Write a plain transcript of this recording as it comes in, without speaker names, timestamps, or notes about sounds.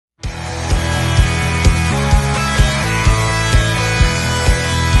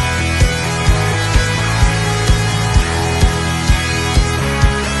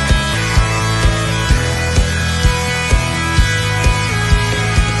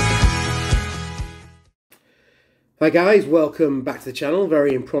Hi guys, welcome back to the channel.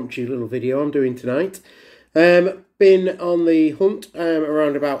 Very impromptu little video I'm doing tonight. Been on the hunt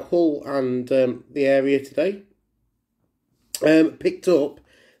around about Hull and the area today. Picked up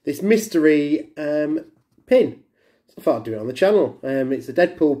this mystery pin. So I thought I'd do it on the channel. It's a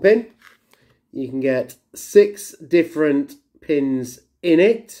Deadpool pin. You can get 6 different pins in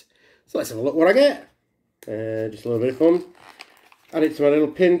it. So let's have a look what I get. Just a little bit of fun. Add it to my little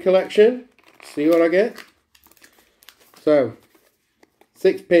pin collection. See what I get. So,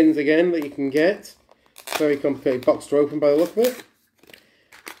 6 pins again that you can get. Very complicated box to open by the look of it.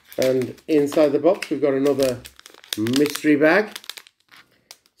 And inside the box we've got another mystery bag.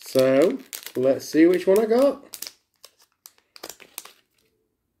 So, let's see which one I got.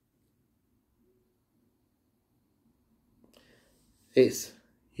 It's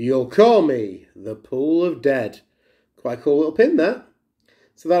You'll Call Me the Pool of Dead. Quite a cool little pin that.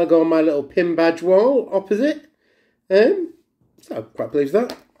 So that'll go on my little pin badge wall opposite. So I'm quite pleased with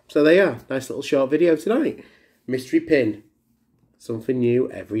that. So there you are. Nice little short video tonight. Mystery pin. Something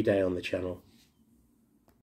new every day on the channel.